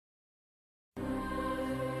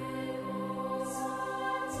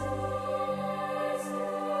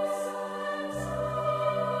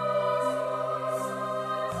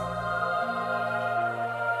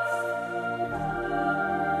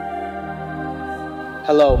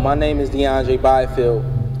Hello, my name is DeAndre Byfield,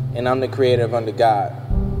 and I'm the creator of Under God.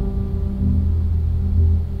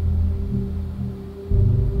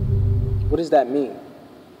 What does that mean?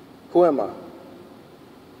 Who am I?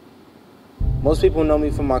 Most people know me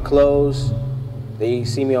from my clothes. They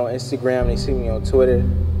see me on Instagram, they see me on Twitter.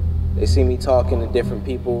 They see me talking to different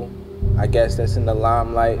people. I guess that's in the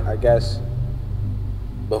limelight, I guess.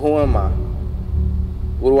 But who am I?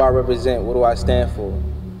 What do I represent? What do I stand for?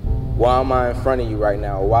 Why am I in front of you right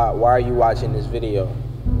now? Why are you watching this video?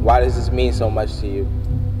 Why does this mean so much to you?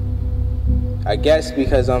 I guess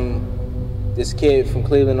because I'm this kid from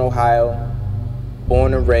Cleveland, Ohio,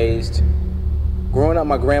 born and raised. Growing up,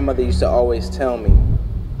 my grandmother used to always tell me,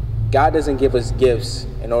 God doesn't give us gifts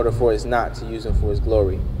in order for us not to use them for His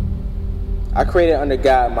glory. I created Under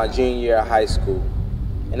God my junior year of high school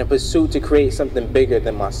in a pursuit to create something bigger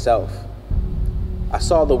than myself. I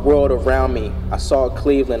saw the world around me. I saw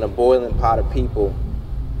Cleveland, a boiling pot of people.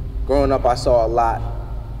 Growing up, I saw a lot.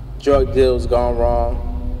 Drug deals gone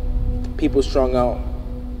wrong, people strung out,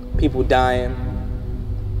 people dying.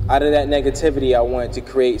 Out of that negativity, I wanted to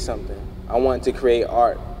create something. I wanted to create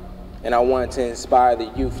art, and I wanted to inspire the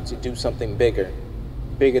youth to do something bigger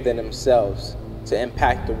than themselves, to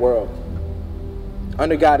impact the world.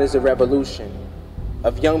 Under God is a revolution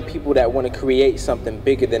of young people that want to create something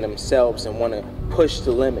bigger than themselves and want to push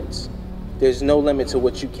the limits. There's no limit to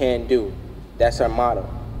what you can do. That's our motto.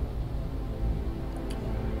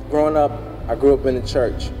 Growing up, I grew up in the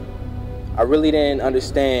church. I really didn't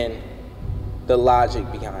understand the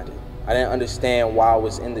logic behind it. I didn't understand why I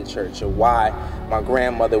was in the church or why my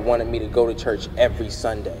grandmother wanted me to go to church every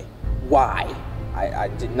Sunday. Why? I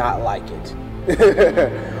did not like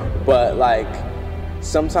it. But like,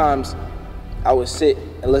 sometimes I would sit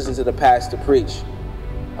and listen to the pastor preach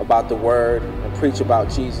about the word and preach about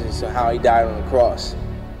Jesus and how He died on the cross.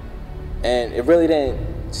 And it really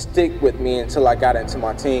didn't stick with me until I got into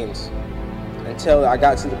my teens, until I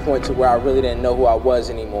got to the point to where I really didn't know who I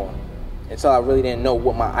was anymore, until I really didn't know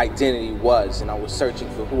what my identity was and I was searching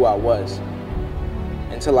for who I was,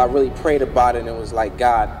 until I really prayed about it and was like,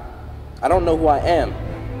 God, I don't know who I am.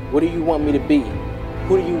 What do you want me to be?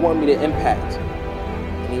 Who do you want me to impact?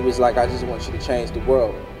 And He was like, I just want you to change the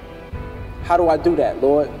world. How do I do that,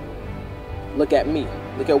 Lord? Look at me.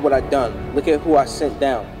 Look at what I've done. Look at who I sent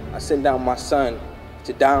down. I sent down my son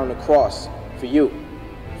to die on the cross for you,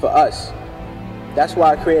 for us. That's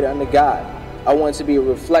why I created Under God. I wanted to be a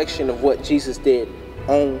reflection of what Jesus did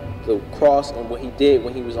on the cross and what He did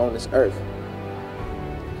when He was on this earth.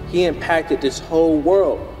 He impacted this whole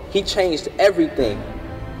world. He changed everything.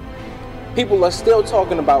 People are still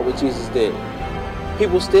talking about what Jesus did.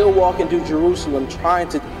 People still walking through Jerusalem trying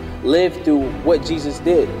to live through what Jesus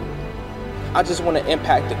did. I just want to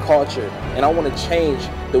impact the culture, and I want to change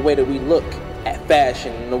the way that we look at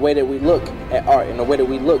fashion, and the way that we look at art, and the way that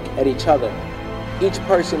we look at each other. Each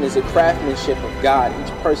person is a craftsmanship of God.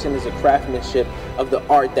 Each person is a craftsmanship of the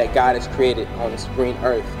art that God has created on this green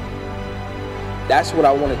earth. That's what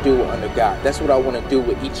I want to do under God. That's what I want to do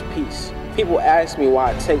with each piece. People ask me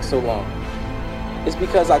why it takes so long. It's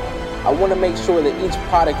because I want to make sure that each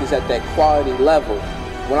product is at that quality level.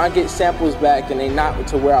 When I get samples back and they not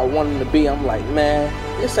to where I want them to be, I'm like, man,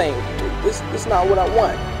 this not what I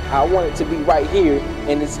want. I want it to be right here,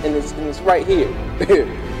 and it's right here.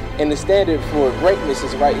 And the standard for greatness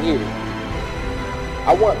is right here.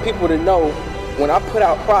 I want people to know when I put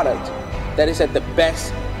out product that it's at the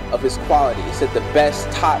best of its quality. It's at the best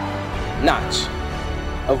top notch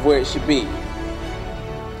of where it should be.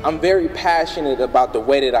 I'm very passionate about the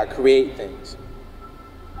way that I create things.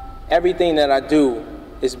 Everything that I do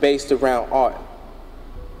is based around art.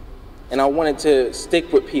 And I want it to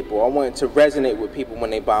stick with people. I want it to resonate with people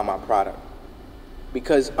when they buy my product.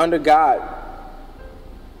 Because Under God,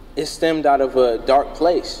 it stemmed out of a dark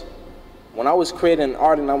place. When I was creating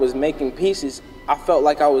art and I was making pieces, I felt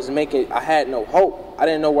like I had no hope. I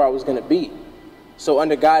didn't know where I was going to be. So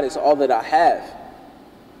Under God is all that I have.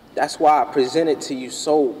 That's why I present it to you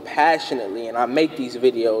so passionately, and I make these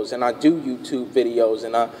videos, and I do YouTube videos,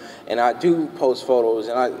 and I do post photos,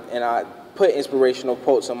 and I put inspirational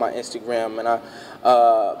quotes on my Instagram, and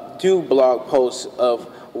I do blog posts of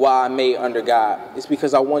why I made Under God. It's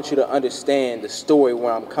because I want you to understand the story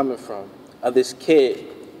where I'm coming from, of this kid,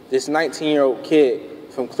 this 19-year-old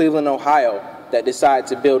kid from Cleveland, Ohio, that decided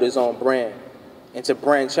to build his own brand and to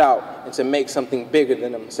branch out and to make something bigger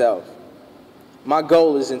than himself. My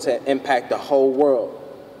goal isn't to impact the whole world,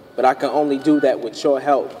 but I can only do that with your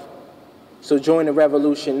help. So join the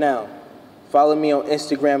revolution now. Follow me on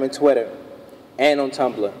Instagram and Twitter and on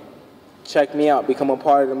Tumblr. Check me out, become a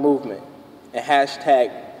part of the movement, and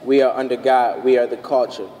hashtag we are under God. We are the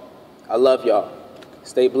culture. I love y'all.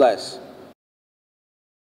 Stay blessed.